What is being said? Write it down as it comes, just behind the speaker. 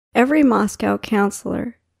Every Moscow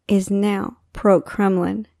councillor is now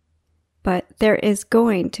pro-Kremlin, but there is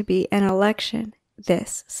going to be an election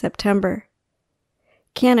this September.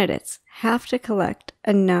 Candidates have to collect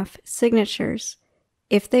enough signatures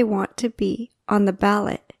if they want to be on the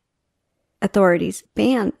ballot. Authorities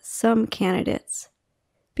ban some candidates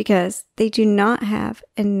because they do not have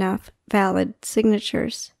enough valid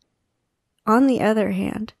signatures. On the other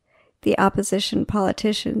hand, the opposition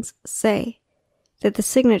politicians say that the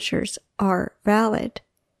signatures are valid.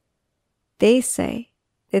 They say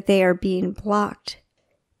that they are being blocked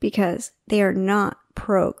because they are not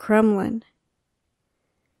pro-Kremlin.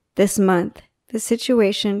 This month, the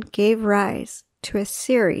situation gave rise to a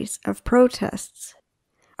series of protests.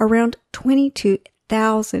 Around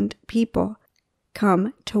 22,000 people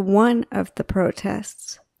come to one of the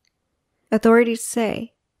protests. Authorities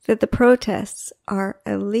say that the protests are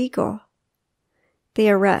illegal. They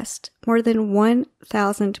arrest more than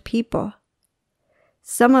 1,000 people.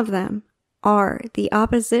 Some of them are the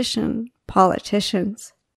opposition politicians.